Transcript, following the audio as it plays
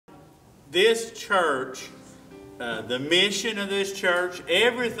this church, the mission of this church,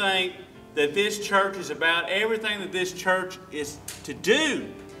 everything that this church is about, everything that this church is to do,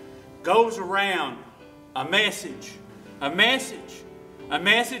 goes around a message of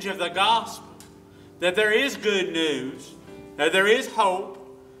the gospel, that there is good news, that there is hope,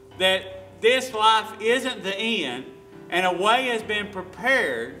 that this life isn't the end, and a way has been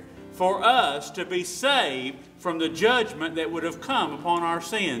prepared for us to be saved from the judgment that would have come upon our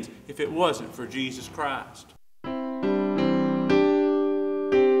sins if it wasn't for Jesus Christ.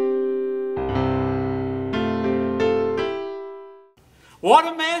 What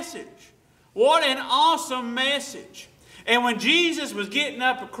a message! What an awesome message! And when Jesus was getting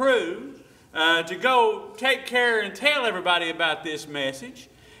up a crew to go take care and tell everybody about this message,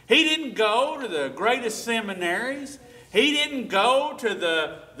 He didn't go to the greatest seminaries. He didn't go to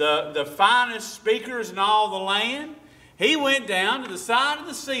the finest speakers in all the land. He went down to the side of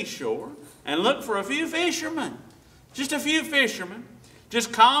the seashore and looked for a few fishermen. Just a few fishermen.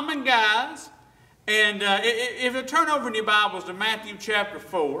 Just common guys. And if you turn over in your Bibles to Matthew chapter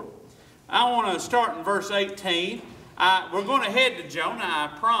 4, I want to start in verse 18. We're going to head to Jonah, I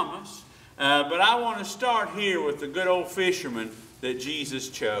promise. But I want to start here with the good old fisherman that Jesus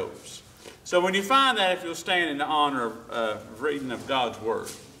chose. So when you find that, if you'll stand in the honor of reading of God's Word.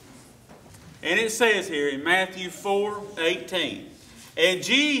 And it says here in Matthew 4:18, "And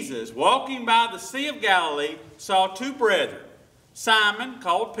Jesus, walking by the Sea of Galilee, saw two brethren, Simon,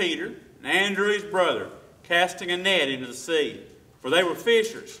 called Peter, and Andrew his brother, casting a net into the sea, for they were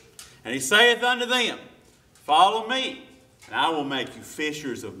fishers. And He saith unto them, Follow me, and I will make you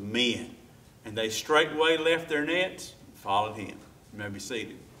fishers of men. And they straightway left their nets and followed Him." You may be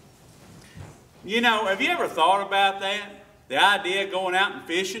seated. You know, have you ever thought about that? The idea of going out and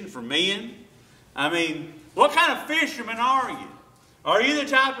fishing for men? I mean, what kind of fisherman are you? Are you the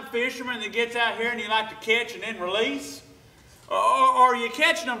type of fisherman that gets out here and you like to catch and then release? Or are you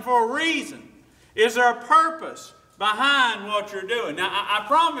catching them for a reason? Is there a purpose behind what you're doing? Now, I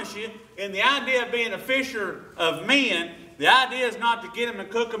promise you, in the idea of being a fisher of men, the idea is not to get them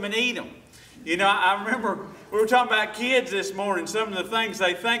and cook them and eat them. You know, I remember we were talking about kids this morning, some of the things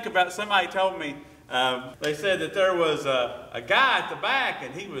they think about. Somebody told me, they said that there was a guy at the back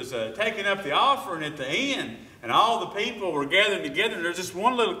and he was taking up the offering at the end, and all the people were gathering together, and there's this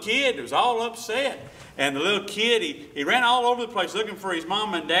one little kid that was all upset. And the little kid, he ran all over the place looking for his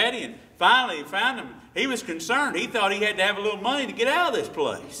mom and daddy, and finally he found him. He was concerned. He thought he had to have a little money to get out of this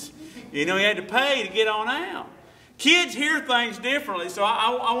place. You know, he had to pay to get on out. Kids hear things differently, so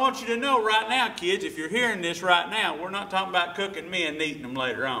I want you to know right now, kids, if you're hearing this right now, we're not talking about cooking men and eating them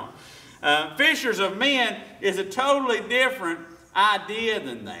later on. Fishers of men is a totally different idea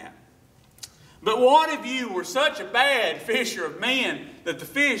than that. But what if you were such a bad fisher of men that the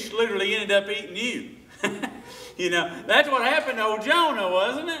fish literally ended up eating you? You know, that's what happened to old Jonah,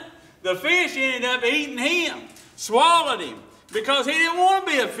 wasn't it? The fish ended up eating him, swallowed him, because he didn't want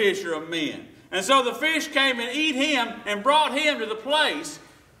to be a fisher of men. And so the fish came and ate him and brought him to the place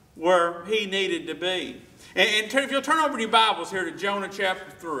where he needed to be. And if you'll turn over your Bibles here to Jonah chapter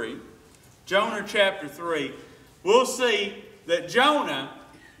 3. Jonah chapter 3. We'll see that Jonah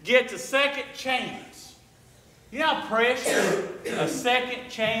gets a second chance. You know how precious a second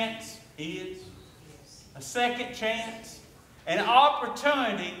chance is? A second chance. An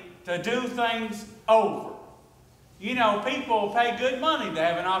opportunity to do things over. You know, people pay good money to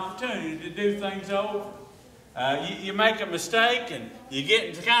have an opportunity to do things over. You make a mistake and you get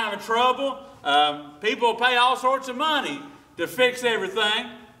into kind of trouble. People pay all sorts of money to fix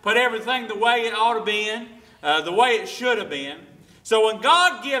everything, put everything the way it ought to be in, the way it should have been. So when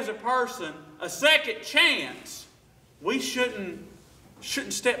God gives a person a second chance, we shouldn't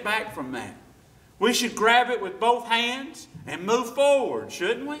step back from that. We should grab it with both hands and move forward,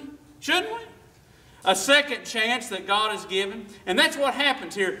 shouldn't we? Shouldn't we? A second chance that God has given. And that's what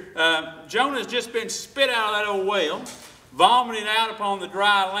happens here. Jonah's just been spit out of that old whale, vomited out upon the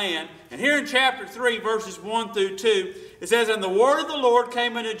dry land. And here in chapter 3, verses 1 through 2, it says, "And the word of the Lord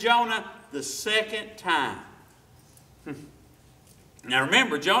came unto Jonah the second time." Now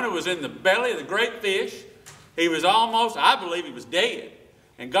remember, Jonah was in the belly of the great fish. He was almost, I believe he was dead.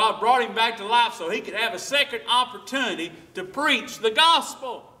 And God brought him back to life so he could have a second opportunity to preach the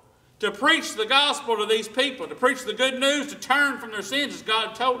gospel. To preach the gospel to these people. To preach the good news, to turn from their sins as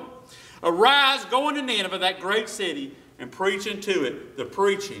God told him. "Arise, go into Nineveh, that great city, and preach unto it the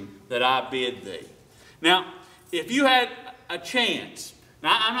preaching that I bid thee." Now, if you had a chance,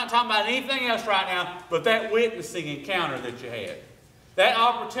 now I'm not talking about anything else right now, but that witnessing encounter that you had. That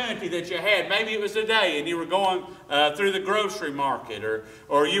opportunity that you had, maybe it was today and you were going through the grocery market,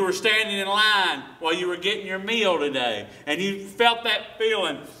 or you were standing in line while you were getting your meal today, and you felt that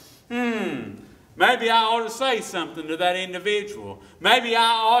feeling, maybe I ought to say something to that individual. Maybe I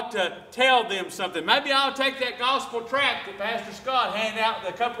ought to tell them something. Maybe I'll take that gospel tract that Pastor Scott handed out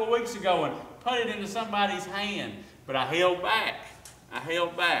a couple of weeks ago and put it into somebody's hand. But I held back. I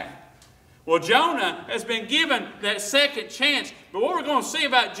held back. Well, Jonah has been given that second chance. But what we're going to see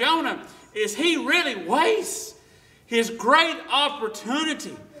about Jonah is he really wastes his great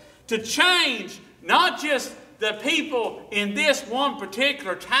opportunity to change not just the people in this one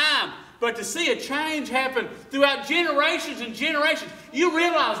particular time, but to see a change happen throughout generations and generations. You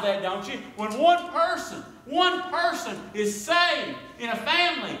realize that, don't you? When one person is saved in a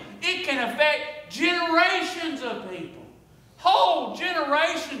family, it can affect generations of people. Whole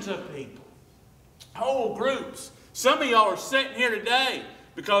generations of people. Whole groups. Some of y'all are sitting here today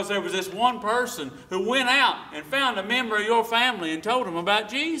because there was this one person who went out and found a member of your family and told them about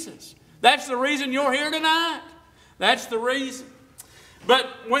Jesus. That's the reason you're here tonight. That's the reason. But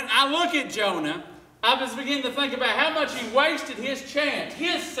when I look at Jonah, I was beginning to think about how much he wasted his chance,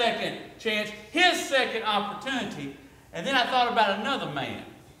 his second opportunity. And then I thought about another man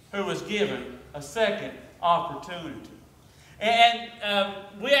who was given a second opportunity. And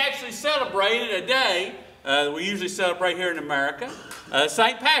we actually celebrated a day, we usually celebrate here in America,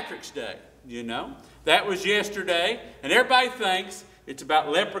 Saint Patrick's Day, you know. That was yesterday, and everybody thinks it's about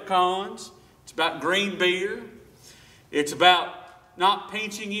leprechauns, it's about green beer, it's about not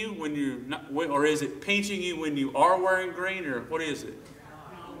pinching you when you're not, or is it pinching you when you are wearing green, or what is it?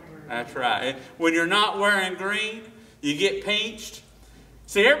 That's right. When you're not wearing green, you get pinched.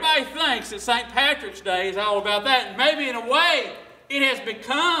 See, everybody thinks that St. Patrick's Day is all about that. And maybe in a way, it has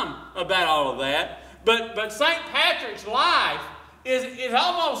become about all of that. But St. Patrick's life is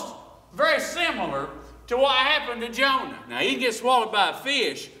almost very similar to what happened to Jonah. Now, he didn't get swallowed by a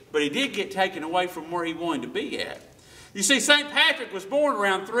fish, but he did get taken away from where he wanted to be at. You see, St. Patrick was born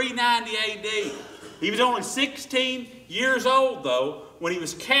around 390 A.D. He was only 16 years old, though, when he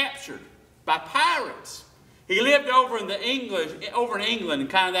was captured by pirates. He lived over in England, and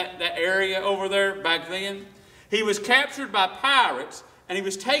kind of that area over there back then. He was captured by pirates, and he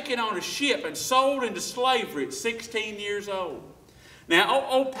was taken on a ship and sold into slavery at 16 years old. Now,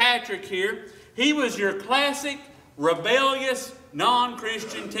 old Patrick here, he was your classic rebellious,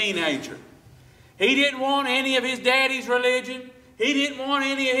 non-Christian teenager. He didn't want any of his daddy's religion. He didn't want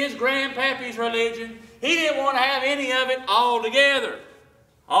any of his grandpappy's religion. He didn't want to have any of it all together.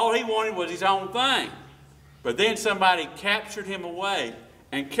 All he wanted was his own thing. But then somebody captured him away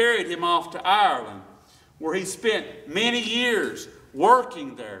and carried him off to Ireland, where he spent many years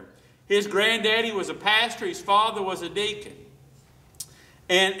working there. His granddaddy was a pastor. His father was a deacon.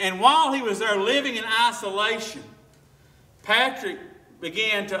 And while he was there living in isolation, Patrick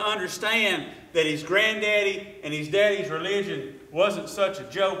began to understand that his granddaddy and his daddy's religion wasn't such a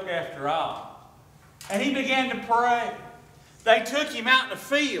joke after all. And he began to pray. They took him out in the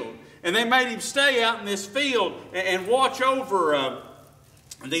field, and they made him stay out in this field and watch over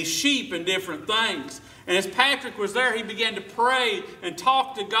these sheep and different things. And as Patrick was there, he began to pray and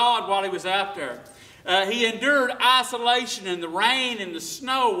talk to God while he was out there. He endured isolation in the rain and the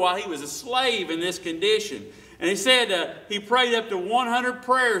snow while he was a slave in this condition. And he said he prayed up to 100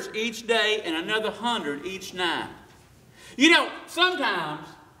 prayers each day and another 100 each night. You know, sometimes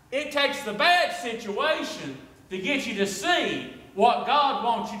it takes the bad situation to get you to see what God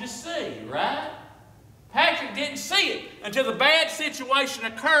wants you to see, right? Patrick didn't see it until the bad situation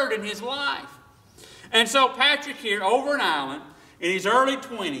occurred in his life. And so Patrick here, over in Ireland, in his early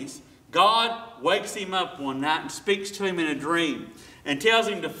 20s, God wakes him up one night and speaks to him in a dream and tells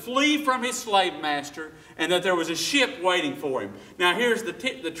him to flee from his slave master and that there was a ship waiting for him. Now here's the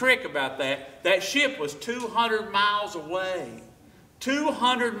trick about that. That ship was 200 miles away.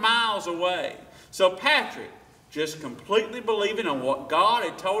 200 miles away. So Patrick, just completely believing on what God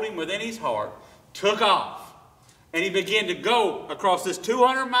had told him within his heart, took off. And he began to go across this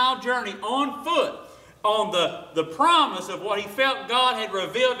 200-mile journey on foot on the promise of what he felt God had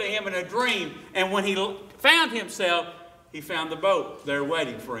revealed to him in a dream. And when he found himself, he found the boat there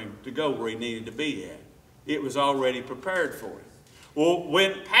waiting for him to go where he needed to be at. It was already prepared for him. Well,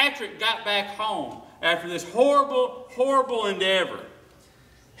 when Patrick got back home after this horrible, horrible endeavor,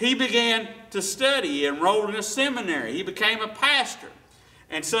 he began to study. He enrolled in a seminary. He became a pastor.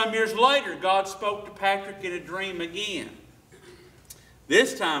 And some years later, God spoke to Patrick in a dream again.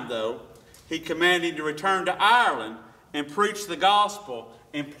 This time, though, he commanded him to return to Ireland and preach the gospel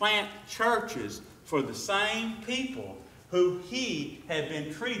and plant churches for the same people who he had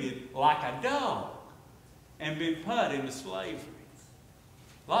been treated like a dog and been put into slavery.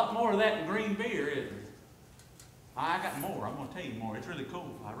 A lot more of that in green beer, isn't there? I got more. I'm going to tell you more. It's really cool.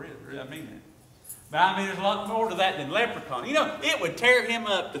 I mean that. But I mean, there's a lot more to that than leprechaun. You know, it would tear him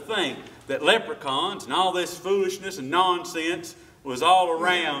up to think that leprechauns and all this foolishness and nonsense was all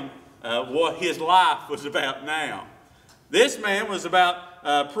around what his life was about now. This man was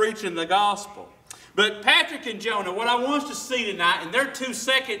about preaching the gospel. But Patrick and Jonah, what I want us to see tonight, and their 2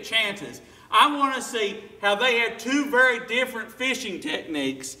 second chances, I want to see how they had 2 very different fishing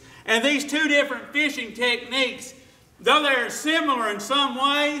techniques. And these 2 different fishing techniques, though they're similar in some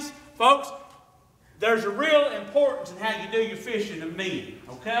ways, folks, there's a real importance in how you do your fishing of men,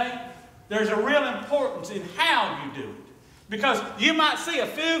 okay? There's a real importance in how you do it. Because you might see a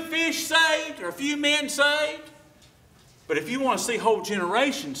few fish saved or a few men saved, but if you want to see whole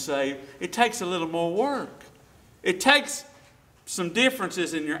generations saved, it takes a little more work. It takes some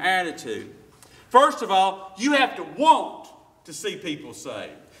differences in your attitude. First of all, you have to want to see people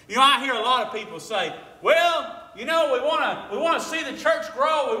saved. You know, I hear a lot of people say, well, you know, we want to see the church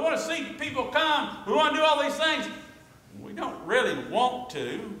grow. We want to see people come. We want to do all these things. We don't really want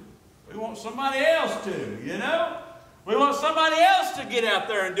to. We want somebody else to, you know. We want somebody else to get out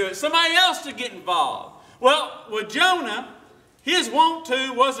there and do it. Somebody else to get involved. Well, with Jonah, his want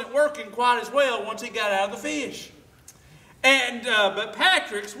to wasn't working quite as well once he got out of the fish. But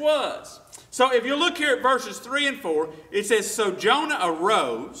Patrick's was. So if you look here at verses 3 and 4, it says, so Jonah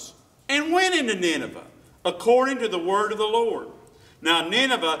arose and went into Nineveh, according to the word of the Lord. Now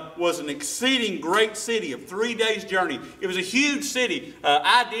Nineveh was an exceeding great city of 3 days' journey. It was a huge city.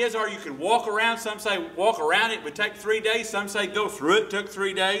 Ideas are you could walk around. Some say walk around it would take 3 days. Some say go through it took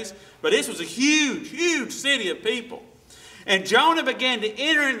 3 days. But this was a huge, huge city of people. And Jonah began to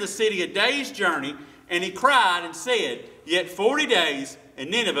enter into the city a day's journey, and he cried and said, yet 40 days, and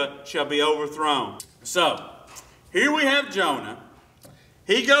Nineveh shall be overthrown. So, here we have Jonah.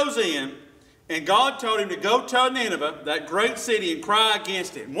 He goes in, and God told him to go to Nineveh, that great city, and cry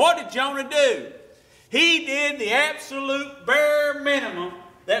against it. And what did Jonah do? He did the absolute bare minimum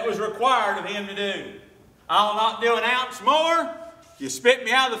that was required of him to do. I'll not do an ounce more. You spit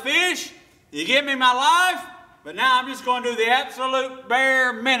me out of the fish. You give me my life. But now I'm just going to do the absolute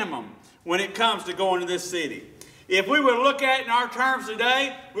bare minimum when it comes to going to this city. If we were to look at it in our terms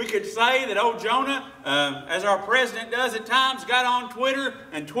today, we could say that old Jonah, as our president does at times, got on Twitter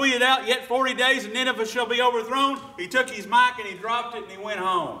and tweeted out, yet 40 days and Nineveh shall be overthrown. He took his mic and he dropped it and he went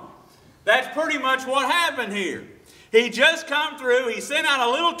home. That's pretty much what happened here. He just come through, he sent out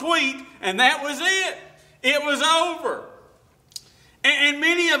a little tweet, and that was it. It was over. And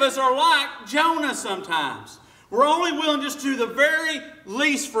many of us are like Jonah sometimes. We're only willing just to do the very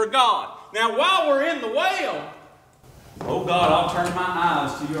least for God. Now, while we're in the whale, oh God, I'll turn my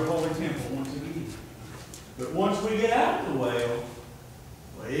eyes to your holy temple once again. But once we get out of the whale,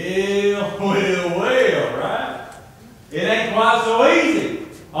 well, right? It ain't quite so easy.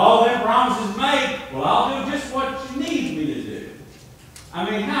 All them promises made, well, I'll do just what you need me to do. I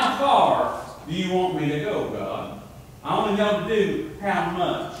mean, how far do you want me to go, God? I only know to do how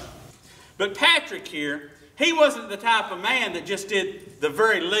much. But Patrick here, he wasn't the type of man that just did the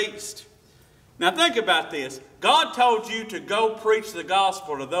very least. Now think about this. God told you to go preach the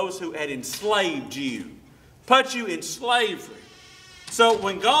gospel to those who had enslaved you, put you in slavery. So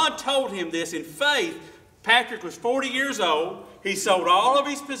when God told him this in faith, Patrick was 40 years old. He sold all of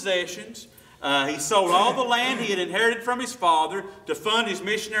his possessions. He sold all the land he had inherited from his father to fund his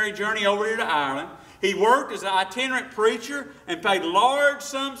missionary journey over here to Ireland. He worked as an itinerant preacher and paid large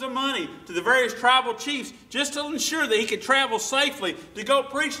sums of money to the various tribal chiefs just to ensure that he could travel safely to go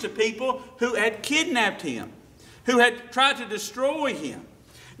preach to people who had kidnapped him, who had tried to destroy him.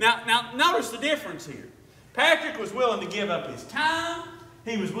 Now notice the difference here. Patrick was willing to give up his time.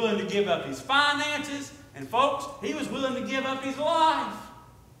 He was willing to give up his finances. And folks, he was willing to give up his life.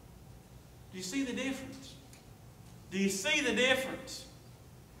 Do you see the difference? Do you see the difference?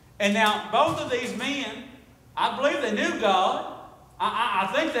 And now, both of these men, I believe they knew God.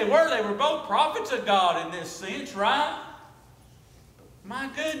 I think they were. They were both prophets of God in this sense, right? My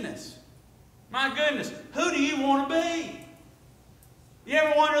goodness. My goodness. Who do you want to be? You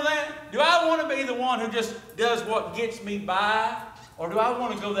ever wonder that? Do I want to be the one who just does what gets me by? Or do I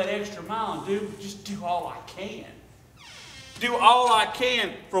want to go that extra mile and just do all I can? Do all I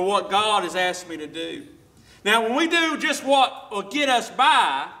can for what God has asked me to do. Now, when we do just what will get us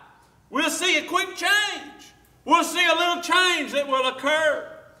by, we'll see a quick change. We'll see a little change that will occur.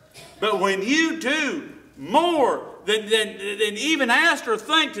 But when you do more than even ask or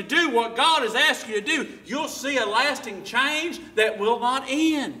think to do what God has asked you to do, you'll see a lasting change that will not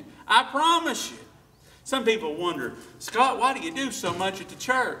end. I promise you. Some people wonder, Scott, why do you do so much at the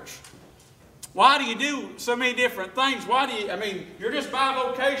church? Why do you do so many different things? You're just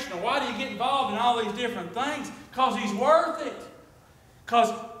bivocational. Why do you get involved in all these different things? Because He's worth it.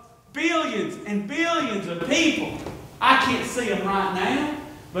 Because billions and billions of people, I can't see them right now,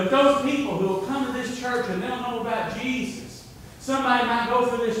 but those people who will come to this church and they'll know about Jesus. Somebody might go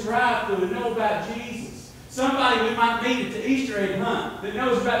through this drive-thru and know about Jesus. Somebody we might meet at the Easter egg hunt that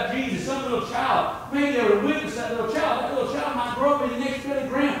knows about Jesus. Some little child, maybe they would witness that little child. That little child might grow up in the next Billy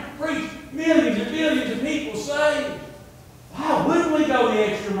Graham, preach, millions and billions of people saved. Why wouldn't we go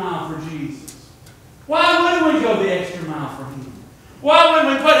the extra mile for Jesus? Why wouldn't we go the extra mile for Him? Why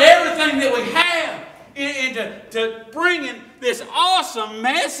wouldn't we put everything that we have into bringing this awesome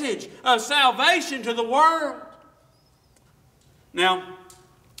message of salvation to the world? Now,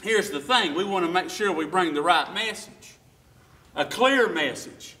 here's the thing. We want to make sure we bring the right message. A clear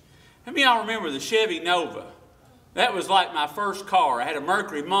message. How many of y'all remember the Chevy Nova? That was like my first car. I had a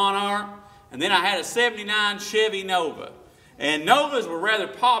Mercury Monarch, and then I had a '79 Chevy Nova. And Novas were rather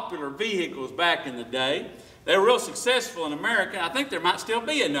popular vehicles back in the day. They were real successful in America. I think there might still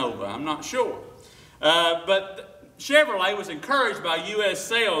be a Nova. I'm not sure. But Chevrolet was encouraged by U.S.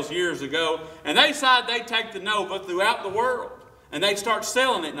 sales years ago, and they decided they'd take the Nova throughout the world, and they'd start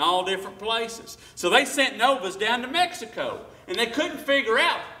selling it in all different places. So they sent Novas down to Mexico, and they couldn't figure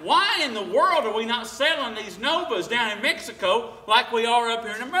out, why in the world are we not selling these Novas down in Mexico like we are up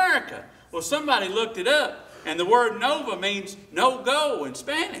here in America? Well, somebody looked it up, and the word Nova means no-go in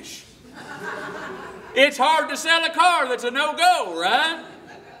Spanish. It's hard to sell a car that's a no-go, right?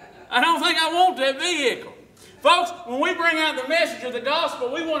 I don't think I want that vehicle. Folks, when we bring out the message of the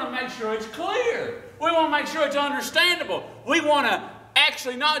gospel, we want to make sure it's clear. We want to make sure it's understandable. We want to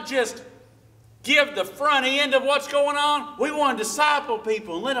actually not just give the front end of what's going on. We want to disciple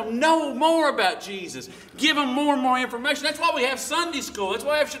people and let them know more about Jesus. Give them more and more information. That's why we have Sunday school. That's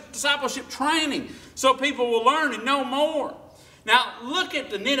why we have discipleship training, so people will learn and know more. Now, look at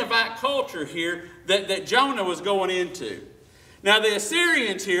the Ninevite culture here that Jonah was going into. Now, the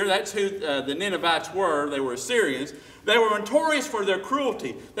Assyrians here, that's who the Ninevites were. They were Assyrians. They were notorious for their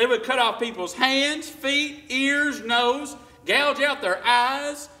cruelty. They would cut off people's hands, feet, ears, nose, gouge out their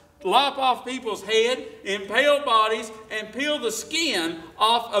eyes, lop off people's head, impale bodies, and peel the skin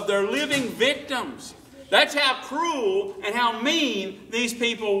off of their living victims. That's how cruel and how mean these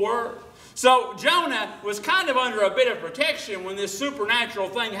people were. So Jonah was kind of under a bit of protection when this supernatural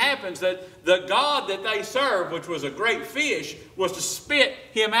thing happens, that the God that they served, which was a great fish, was to spit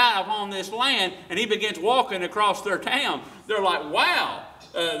him out upon this land, and he begins walking across their town. They're like, wow,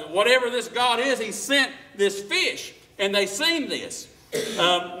 whatever this God is, he sent this fish. And they seen this.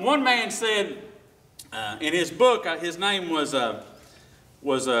 One man said in his book, his name was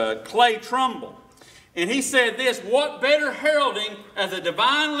Clay Trumbull. And he said this: what better heralding as a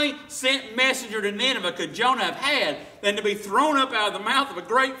divinely sent messenger to Nineveh could Jonah have had than to be thrown up out of the mouth of a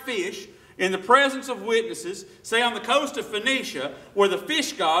great fish in the presence of witnesses, say on the coast of Phoenicia, where the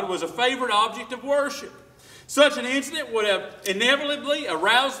fish god was a favorite object of worship? Such an incident would have inevitably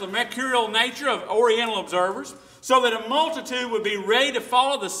aroused the mercurial nature of Oriental observers, so that a multitude would be ready to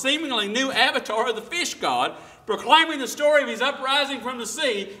follow the seemingly new avatar of the fish god, proclaiming the story of his uprising from the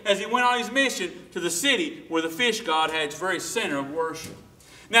sea as he went on his mission to the city where the fish god had its very center of worship.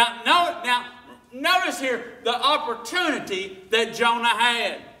 Now notice here the opportunity that Jonah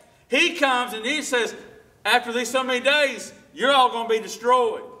had. He comes and he says, after these so many days, you're all going to be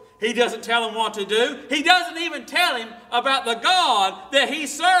destroyed. He doesn't tell him what to do. He doesn't even tell him about the God that he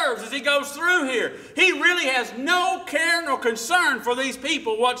serves as he goes through here. He really has no care nor concern for these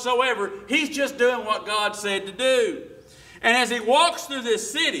people whatsoever. He's just doing what God said to do. And as he walks through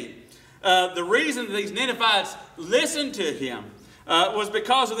this city, the reason these Ninevites listened to him was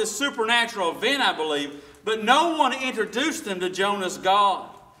because of this supernatural event, I believe. But no one introduced them to Jonah's God.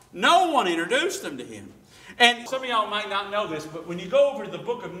 No one introduced them to him. And some of y'all might not know this, but when you go over to the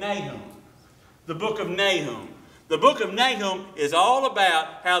book of Nahum, the book of Nahum is all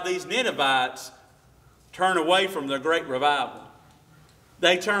about how these Ninevites turn away from their great revival.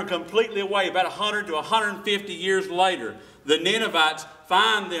 They turn completely away. About 100 to 150 years later, the Ninevites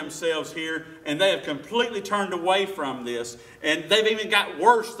find themselves here, and they have completely turned away from this. And they've even got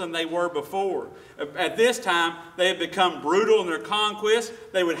worse than they were before. At this time, they had become brutal in their conquest.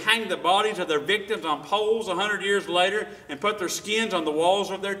 They would hang the bodies of their victims on poles 100 years later and put their skins on the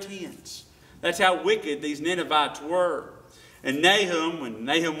walls of their tents. That's how wicked these Ninevites were. And Nahum, in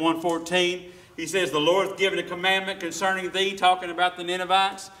Nahum 1:14, he says, the Lord hath given a commandment concerning thee, talking about the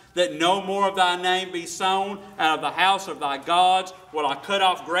Ninevites, that no more of thy name be sown out of the house of thy gods. Will I cut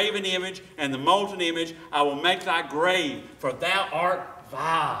off graven image and the molten image? I will make thy grave, for thou art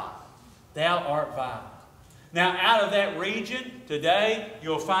vile. Thou art vile. Now, out of that region, today,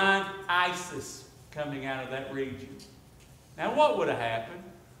 you'll find ISIS coming out of that region. Now, what would have happened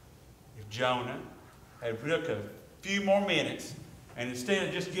if Jonah had took a few more minutes, and instead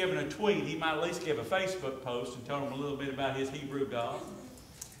of just giving a tweet, he might at least give a Facebook post and told them a little bit about his Hebrew God?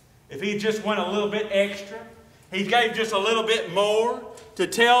 If he just went a little bit extra, he gave just a little bit more to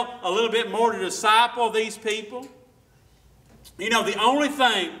tell a little bit more to disciple these people. You know, the only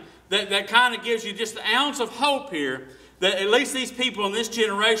thing that kind of gives you just an ounce of hope here, that at least these people in this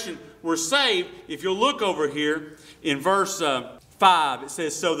generation were saved, if you'll look over here in verse 5, it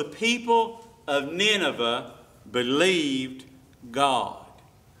says, so the people of Nineveh believed God.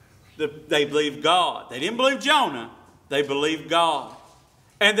 They believed God. They didn't believe Jonah. They believed God.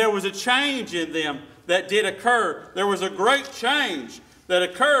 And there was a change in them that did occur. There was a great change that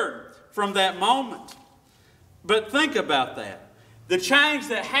occurred from that moment. But think about that. The change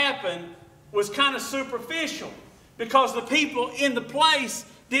that happened was kind of superficial because the people in the place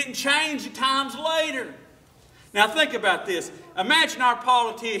didn't change times later. Now think about this. Imagine our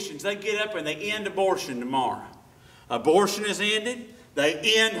politicians. They get up and they end abortion tomorrow. Abortion is ended. They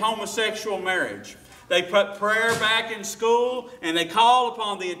end homosexual marriage. They put prayer back in school, and they call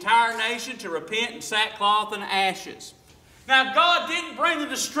upon the entire nation to repent in sackcloth and ashes. Now, God didn't bring the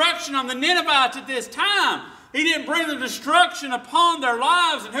destruction on the Ninevites at this time. He didn't bring the destruction upon their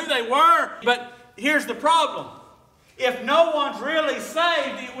lives and who they were. But here's the problem. If no one's really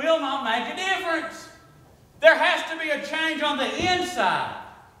saved, it will not make a difference. There has to be a change on the inside,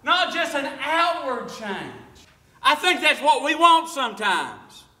 not just an outward change. I think that's what we want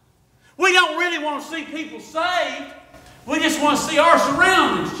sometimes. We don't really want to see people saved. We just want to see our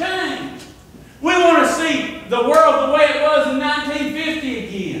surroundings change. We want to see the world the way it was in 1950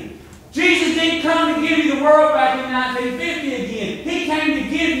 again. Jesus didn't come to give you the world back in 1950 again. He came to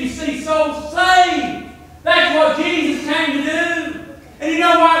give you, see, souls saved. That's what Jesus came to do. And you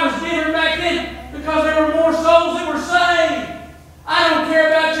know why it was different back then? Because there were more souls that were saved. I don't care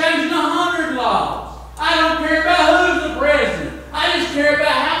about changing 100 laws. I don't care about who's the president. I just care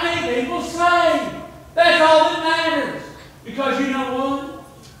about how many people saved. That's all that matters. Because you know what?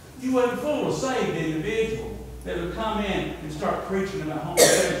 You wasn't full of saved individuals that would come in and start preaching about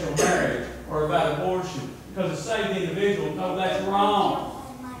homosexual marriage or about abortion. Because a saved individual knows that's wrong.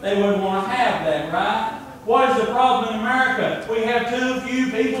 They wouldn't want to have that, right? What is the problem in America? We have too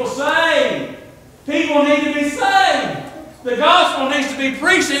few people saved. People need to be saved. The gospel needs to be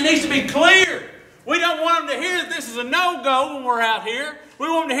preached. It needs to be clear. We don't want them to hear that this is a no-go when we're out here. We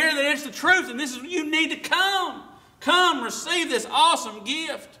want them to hear that it's the truth and this is you need to come. Come, receive this awesome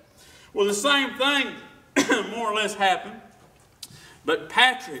gift. Well, the same thing more or less happened. But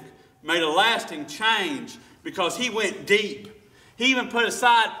Patrick made a lasting change because he went deep. He even put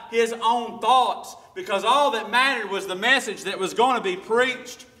aside his own thoughts because all that mattered was the message that was going to be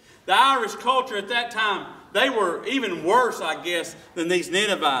preached. The Irish culture at that time, they were even worse, I guess, than these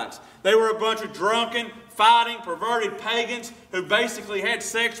Ninevites. They were a bunch of drunken, fighting, perverted pagans who basically had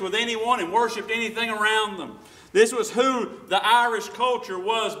sex with anyone and worshipped anything around them. This was who the Irish culture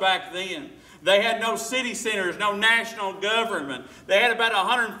was back then. They had no city centers, no national government. They had about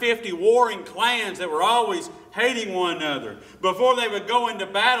 150 warring clans that were always hating one another. Before they would go into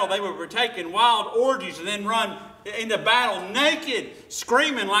battle, they would partake in wild orgies and then run into battle naked,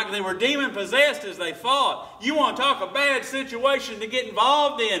 screaming like they were demon-possessed as they fought. You want to talk a bad situation to get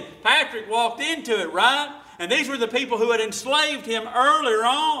involved in. Patrick walked into it, right? And these were the people who had enslaved him earlier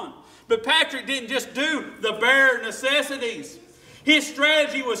on. But Patrick didn't just do the bare necessities. His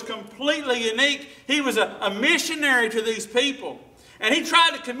strategy was completely unique. He was a missionary to these people. And he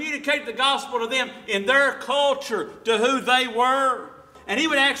tried to communicate the gospel to them in their culture, to who they were. And he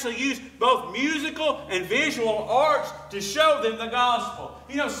would actually use both musical and visual arts to show them the gospel.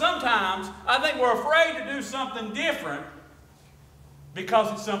 You know, sometimes I think we're afraid to do something different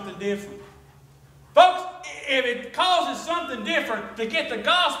because it's something different. Folks, if it causes something different to get the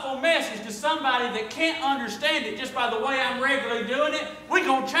gospel message to somebody that can't understand it just by the way I'm regularly doing it, we're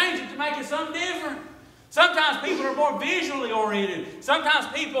going to change it to make it something different. Sometimes people are more visually oriented. Sometimes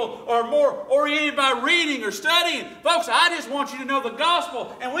people are more oriented by reading or studying. Folks, I just want you to know the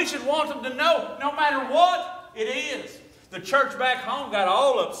gospel, and we should want them to know no matter what it is. The church back home got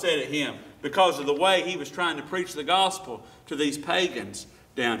all upset at him because of the way he was trying to preach the gospel to these pagans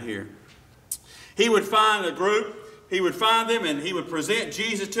down here. He would find a group he would find them and he would present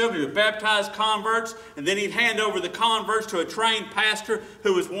Jesus to them. He would baptize converts, and then he'd hand over the converts to a trained pastor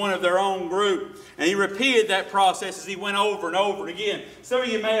who was one of their own group. And he repeated that process as he went over and over again. Some of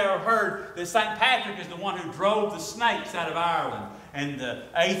you may have heard that Saint Patrick is the one who drove the snakes out of Ireland. And the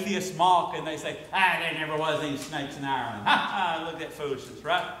atheists mock and they say, there never was any snakes in Ireland. Ha ha, look at that foolishness,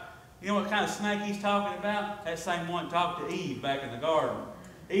 right? You know what kind of snake he's talking about? That same one talked to Eve back in the garden.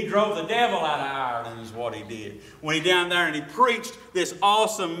 He drove the devil out of Ireland is what he did. When he down there and he preached this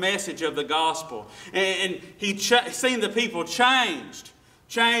awesome message of the gospel. And he seen the people changed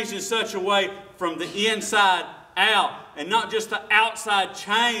in such a way from the inside out. And not just the outside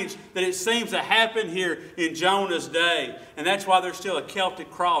change that it seems to happen here in Jonah's day. And that's why there's still a Celtic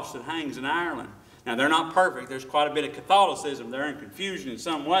cross that hangs in Ireland. Now they're not perfect. There's quite a bit of Catholicism there and confusion in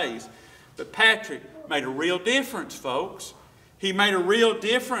some ways. But Patrick made a real difference, folks. He made a real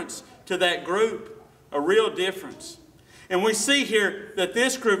difference to that group. A real difference. And we see here that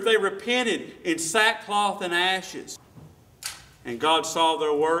this group, they repented in sackcloth and ashes. And God saw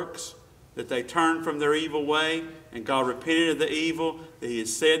their works, that they turned from their evil way, and God repented of the evil that He had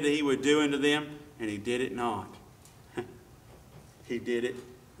said that He would do unto them, and He did it not. He did it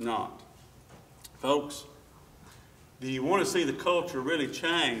not. Folks, do you want to see the culture really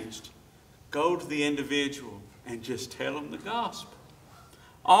changed? Go to the individual and just tell them the gospel.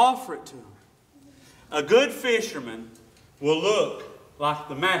 Offer it to them. A good fisherman will look like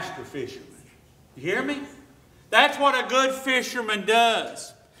the master fisherman. You hear me? That's what a good fisherman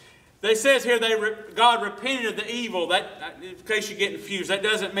does. It says here God repented of the evil. In case you get confused, that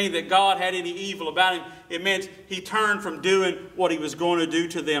doesn't mean that God had any evil about him. It means he turned from doing what he was going to do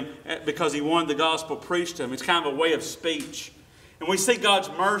to them because he wanted the gospel preached to them. It's kind of a way of speech. And we see God's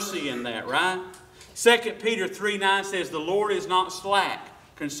mercy in that, right? 2 Peter 3:9 says, the Lord is not slack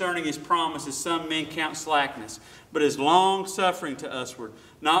concerning His promises, some men count slackness, but is long-suffering to usward,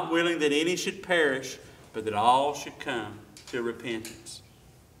 not willing that any should perish, but that all should come to repentance.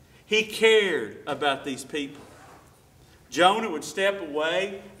 He cared about these people. Jonah would step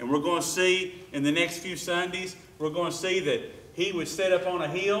away, and we're going to see in the next few Sundays, we're going to see that he would sit up on a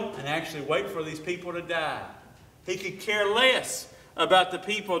hill and actually wait for these people to die. He could care less about the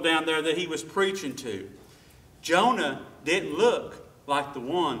people down there that he was preaching to. Jonah didn't look like the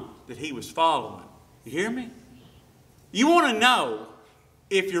one that he was following. You hear me? You want to know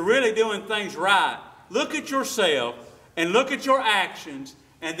if you're really doing things right, look at yourself and look at your actions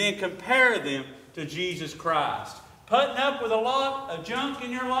and then compare them to Jesus Christ. Putting up with a lot of junk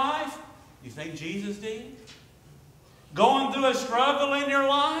in your life, you think Jesus did? Going through a struggle in your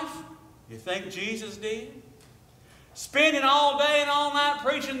life, you think Jesus did? Spending all day and all night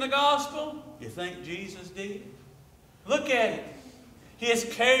preaching the gospel, you think Jesus did? Look at it. His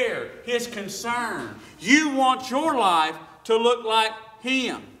care, His concern. You want your life to look like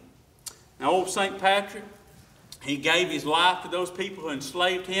Him. Now, old Saint Patrick, he gave his life to those people who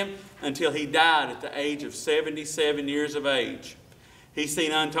enslaved him until he died at the age of 77 years of age. He's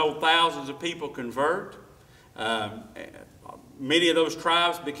seen untold thousands of people convert. Many of those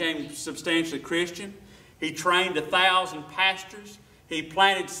tribes became substantially Christian. He trained 1,000 pastors. He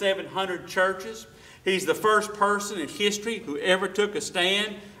planted 700 churches. He's the first person in history who ever took a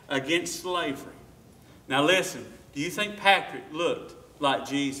stand against slavery. Now listen, do you think Patrick looked like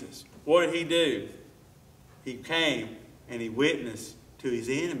Jesus? What did he do? He came and he witnessed to his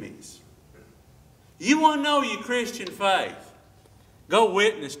enemies. You want to know your Christian faith? Go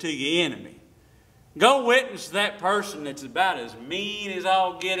witness to your enemy. Go witness to that person that's about as mean as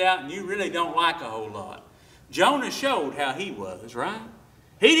all get out and you really don't like a whole lot. Jonah showed how he was, right?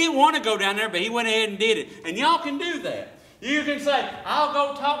 He didn't want to go down there, but he went ahead and did it. And y'all can do that. You can say, I'll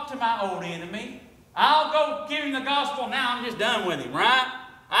go talk to my old enemy. I'll go give him the gospel. Now I'm just done with him, right?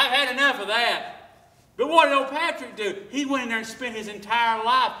 I've had enough of that. But what did old Patrick do? He went in there and spent his entire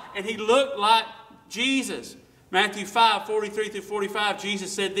life, and he looked like Jesus. Matthew 5:43-45,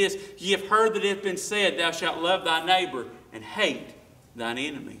 Jesus said this, Ye have heard that it hath been said, Thou shalt love thy neighbor and hate thine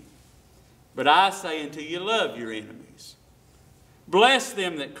enemy. But I say unto you, love your enemies. Bless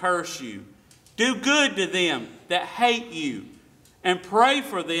them that curse you. Do good to them that hate you. And pray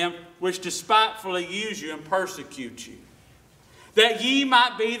for them which despitefully use you and persecute you. That ye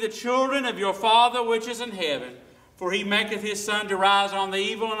might be the children of your Father which is in heaven. For He maketh His sun to rise on the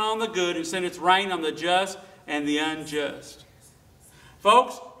evil and on the good, and sendeth rain on the just and the unjust.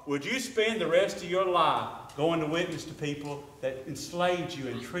 Folks, would you spend the rest of your life going to witness to people that enslaved you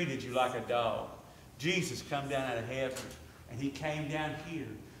and treated you like a dog? Jesus come down out of heaven, and He came down here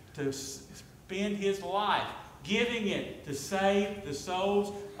to spend His life giving it to save the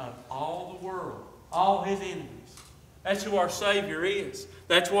souls of all the world, all His enemies. That's who our Savior is.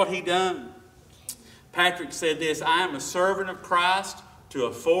 That's what He done. Patrick said this, I am a servant of Christ to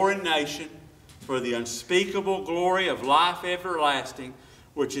a foreign nation for the unspeakable glory of life everlasting,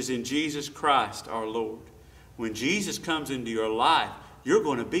 which is in Jesus Christ our Lord. When Jesus comes into your life, you're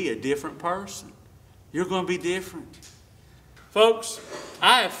going to be a different person. You're going to be different. Folks,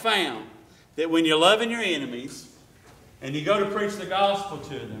 I have found that when you're loving your enemies and you go to preach the gospel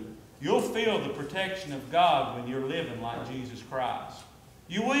to them, you'll feel the protection of God when you're living like Jesus Christ.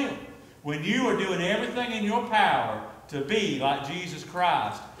 You will. When you are doing everything in your power to be like Jesus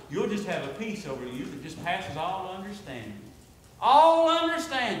Christ, you'll just have a peace over you that just passes all understanding. All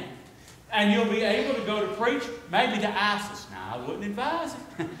understanding. And you'll be able to go to preach maybe to ISIS. Now, I wouldn't advise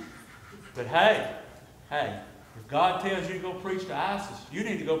it. But hey, if God tells you to go preach to ISIS, you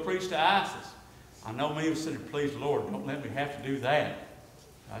need to go preach to ISIS. I know many of us said, please, Lord, don't let me have to do that.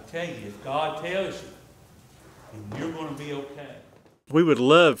 I tell you, if God tells you, then you're going to be okay. We would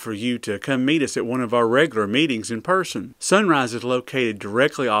love for you to come meet us at one of our regular meetings in person. Sunrise is located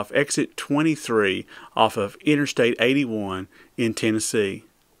directly off exit 23 off of Interstate 81 in Tennessee.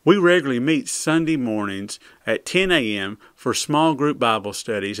 We regularly meet Sunday mornings at 10 a.m. for small group Bible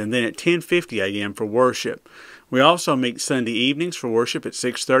studies and then at 10:50 a.m. for worship. We also meet Sunday evenings for worship at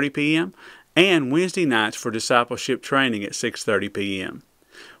 6:30 p.m. and Wednesday nights for discipleship training at 6:30 p.m.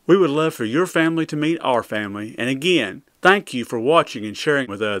 We would love for your family to meet our family, and again, thank you for watching and sharing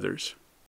with others.